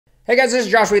Hey guys, this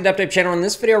is Josh with the Update Channel. In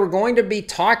this video, we're going to be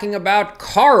talking about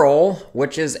Carl,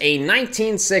 which is a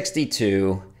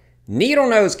 1962 needle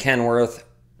nose Kenworth,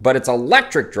 but it's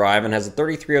electric drive and has a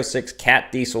 3306 cat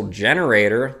diesel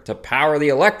generator to power the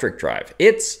electric drive.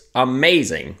 It's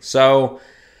amazing. So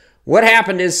what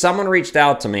happened is someone reached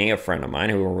out to me, a friend of mine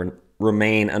who will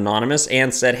remain anonymous,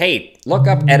 and said, hey, look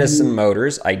up Edison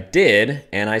motors. I did,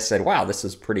 and I said, wow, this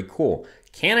is pretty cool.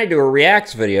 Can I do a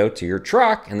reacts video to your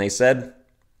truck? And they said,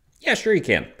 yeah, sure you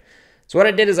can. So what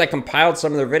I did is I compiled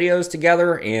some of their videos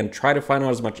together and try to find out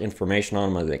as much information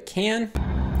on them as I can.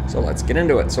 So let's get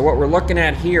into it. So what we're looking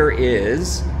at here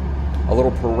is a little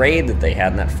parade that they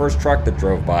had, and that first truck that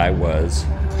drove by was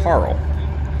Carl.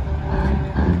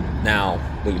 Now,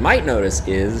 what you might notice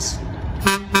is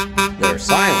they're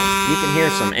silent. You can hear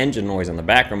some engine noise in the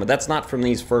background, but that's not from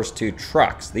these first two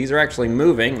trucks. These are actually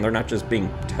moving, and they're not just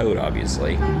being towed,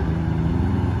 obviously,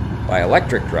 by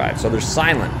electric drive, so they're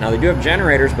silent. Now they do have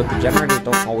generators, but the generators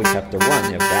don't always have to run.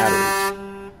 They have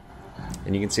batteries.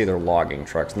 And you can see they're logging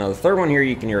trucks. Now the third one here,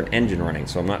 you can hear an engine running,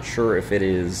 so I'm not sure if it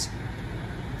is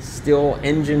still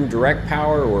engine direct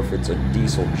power or if it's a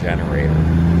diesel generator.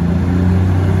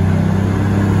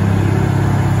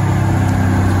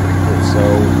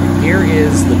 So here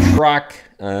is the truck.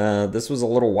 This was a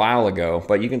little while ago,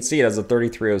 but you can see it has a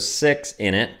 3306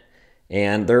 in it,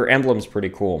 and their emblem's pretty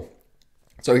cool.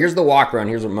 So here's the walk around.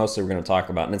 Here's what mostly we're going to talk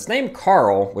about. And it's named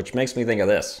Carl, which makes me think of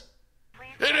this.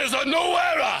 It is a new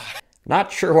era!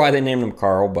 Not sure why they named him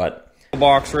Carl, but...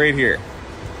 box right here.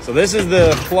 So this is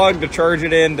the plug to charge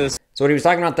it into. So what he was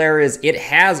talking about there is it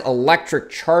has electric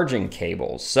charging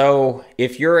cables. So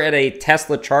if you're at a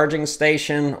Tesla charging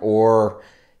station or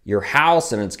your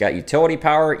house and it's got utility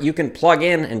power, you can plug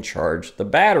in and charge the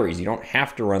batteries. You don't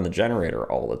have to run the generator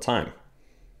all the time.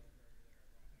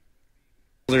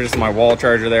 There's my wall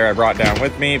charger there I brought down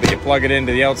with me, but you plug it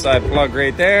into the outside plug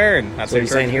right there, and that's what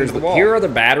he's saying. Here are the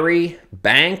battery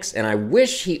banks, and I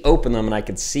wish he opened them and I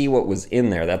could see what was in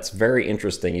there. That's very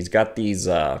interesting. He's got these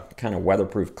kind of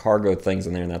weatherproof cargo things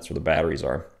in there, and that's where the batteries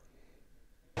are.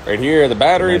 Right here are the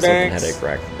battery banks. Headache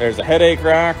rack. There's a headache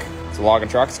rack. It's a logging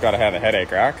truck. It's got to have a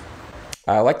headache rack.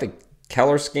 I like the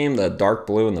color scheme. The dark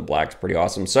blue and the black's pretty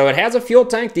awesome. So it has a fuel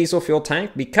tank, diesel fuel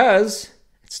tank, because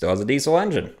it still has a diesel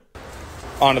engine.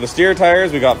 Onto the steer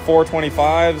tires, we got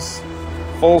 425s,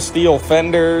 full steel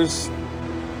fenders.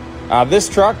 This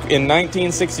truck in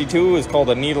 1962 is called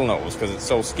a needle nose because it's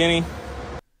so skinny.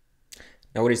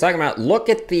 Now what he's talking about, look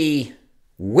at the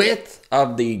width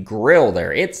of the grill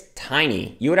there. It's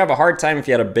tiny. You would have a hard time if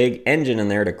you had a big engine in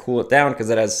there to cool it down because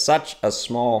it has such a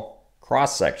small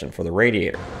cross section for the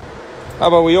radiator. How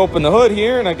about we open the hood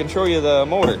here and I can show you the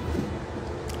motor.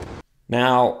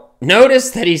 Now, notice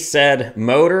that he said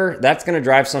motor. That's going to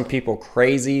drive some people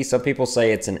crazy. Some people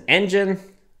say it's an engine.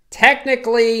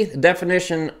 Technically, the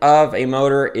definition of a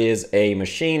motor is a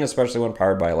machine, especially when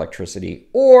powered by electricity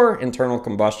or internal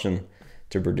combustion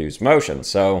to produce motion.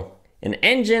 So an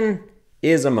engine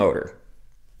is a motor,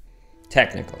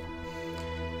 technically.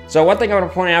 So one thing I want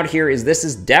to point out here is this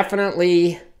is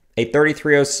definitely a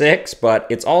 3306, but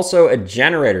it's also a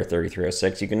generator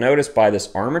 3306. You can notice by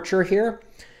this armature here,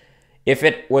 if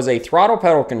it was a throttle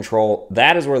pedal control,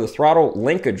 that is where the throttle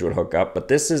linkage would hook up, but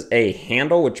this is a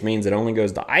handle, which means it only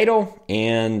goes to idle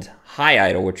and high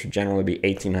idle, which would generally be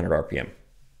 1800 RPM.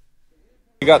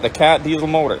 You got the cat diesel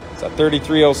motor. It's a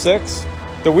 3306.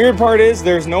 The weird part is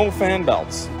there's no fan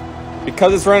belts.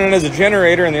 Because it's running as a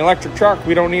generator in the electric truck,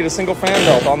 we don't need a single fan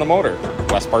belt on the motor.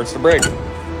 Best part's the brake.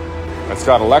 It's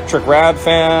got electric rad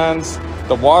fans.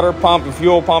 The water pump and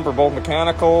fuel pump are both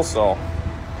mechanical, so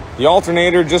the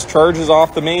alternator just charges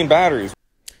off the main batteries.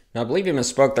 Now, I believe he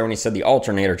misspoke there when he said the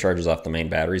alternator charges off the main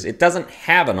batteries. It doesn't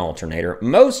have an alternator.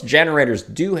 Most generators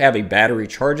do have a battery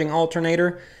charging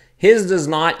alternator. His does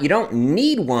not. You don't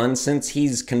need one since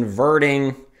he's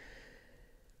converting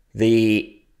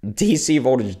the DC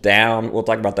voltage down. We'll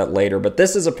talk about that later. But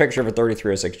this is a picture of a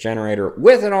 3306 generator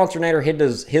with an alternator.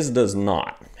 His does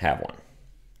not have one.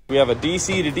 We have a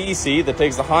DC to DC that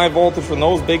takes the high voltage from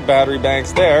those big battery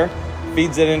banks there,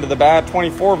 feeds it into the bad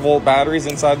 24-volt batteries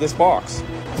inside this box.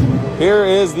 Here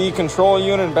is the control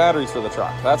unit and batteries for the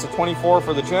truck. That's a 24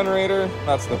 for the generator,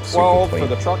 that's the 12 for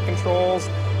the truck controls,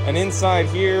 and inside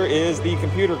here is the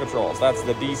computer controls. That's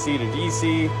the DC to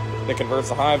DC that converts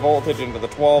the high voltage into the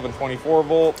 12 and 24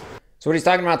 volt. So what he's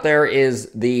talking about there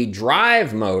is the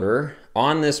drive motor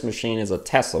on this machine is a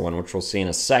Tesla one, which we'll see in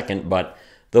a second, but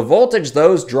the voltage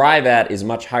those drive at is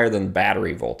much higher than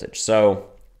battery voltage. So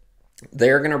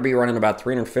they're going to be running about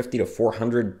 350 to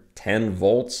 410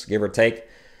 volts, give or take.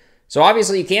 So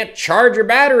obviously you can't charge your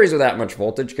batteries with that much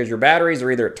voltage because your batteries are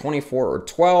either at 24 or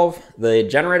 12. The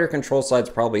generator control side's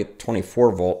probably at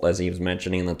 24 volt, as he was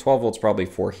mentioning, and the 12 volt's probably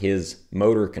for his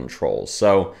motor controls.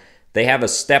 So they have a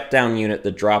step-down unit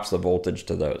that drops the voltage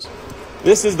to those.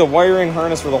 This is the wiring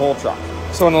harness for the whole truck.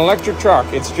 So an electric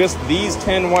truck, it's just these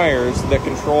 10 wires that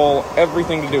control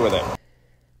everything to do with it.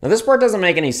 Now this part doesn't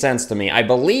make any sense to me. I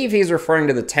believe he's referring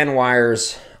to the 10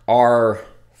 wires are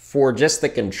for just the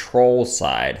control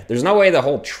side. There's no way the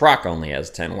whole truck only has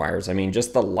 10 wires. I mean,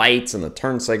 just the lights and the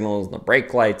turn signals and the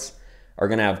brake lights are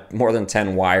gonna have more than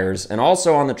 10 wires. And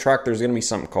also on the truck, there's gonna be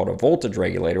something called a voltage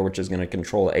regulator, which is gonna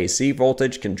control the AC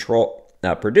voltage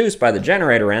produced by the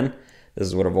generator end. This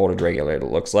is what a voltage regulator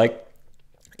looks like.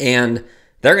 And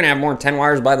they're gonna have more than 10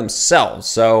 wires by themselves.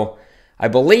 So I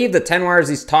believe the 10 wires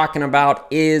he's talking about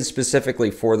is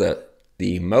specifically for the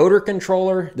motor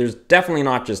controller. There's definitely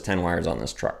not just 10 wires on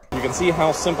this truck. You can see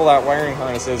how simple that wiring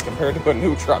harness is compared to a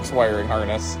new truck's wiring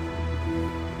harness.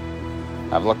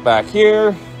 I've looked back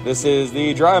here. This is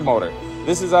the drive motor.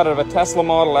 This is out of a Tesla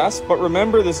Model S, but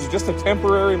remember, this is just a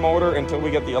temporary motor until we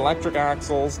get the electric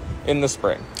axles in the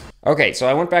spring. Okay, so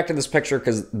I went back to this picture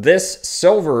because this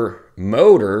silver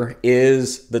motor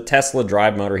is the Tesla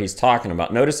drive motor he's talking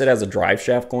about. Notice it has a drive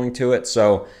shaft going to it,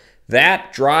 so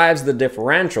that drives the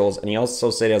differentials, and he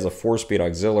also said he has a 4-speed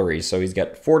auxiliary, so he's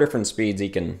got 4 different speeds he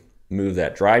can move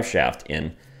that drive shaft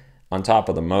in on top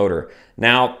of the motor.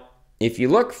 Now, if you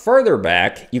look further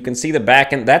back, you can see the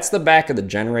back end. That's the back of the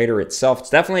generator itself. It's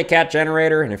definitely a cat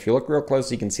generator, and if you look real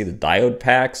close, you can see the diode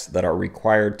packs that are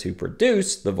required to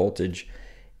produce the voltage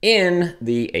in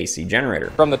the AC generator.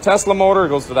 From the Tesla motor, it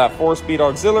goes to that 4-speed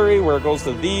auxiliary, where it goes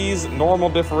to these normal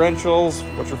differentials,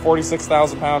 which are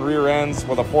 46,000 pound rear ends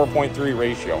with a 4.3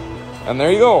 ratio. And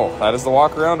there you go. That is the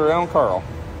walk around Carl.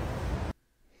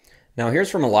 Now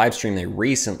here's from a live stream they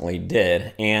recently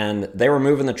did, and they were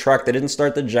moving the truck. They didn't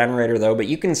start the generator though, but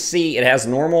you can see it has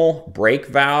normal brake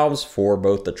valves for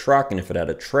both the truck and if it had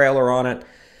a trailer on it.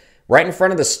 Right in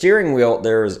front of the steering wheel,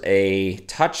 there's a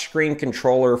touchscreen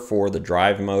controller for the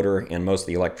drive motor and most of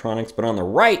the electronics. But on the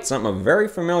right, something I'm very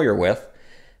familiar with,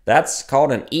 that's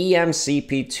called an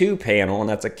EMCP2 panel, and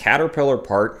that's a Caterpillar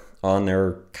part on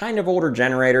their kind of older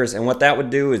generators. And what that would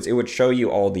do is it would show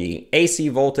you all the AC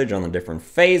voltage on the different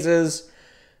phases,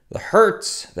 the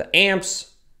hertz, the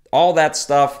amps, all that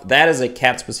stuff. That is a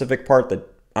Cat-specific part that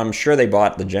I'm sure they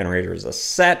bought the generator as a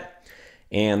set,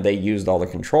 and they used all the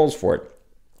controls for it.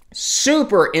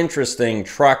 Super interesting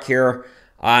truck here.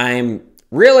 I'm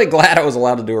really glad I was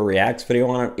allowed to do a reacts video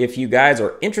on it. If you guys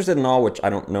are interested in all, which I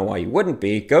don't know why you wouldn't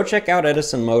be, go check out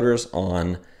Edison Motors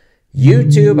on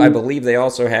YouTube. I believe they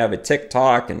also have a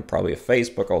TikTok and probably a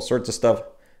Facebook, all sorts of stuff.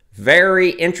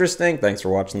 Very interesting. Thanks for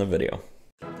watching the video.